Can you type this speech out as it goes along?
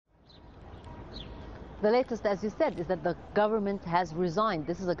The latest, as you said, is that the government has resigned.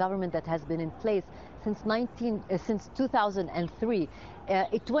 This is a government that has been in place since 2003.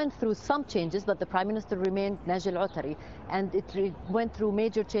 It went through some changes, but the Prime Minister remained Naji Otari, and it went through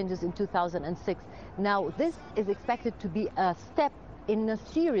major changes in 2006. Now, this is expected to be a step in a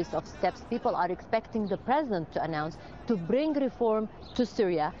series of steps people are expecting the president to announce to bring reform to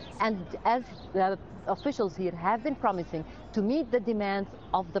Syria, and as the officials here have been promising, to meet the demands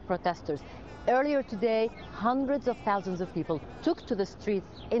of the protesters. Earlier today, hundreds of thousands of people took to the streets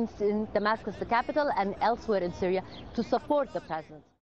in Damascus, the capital, and elsewhere in Syria to support the president.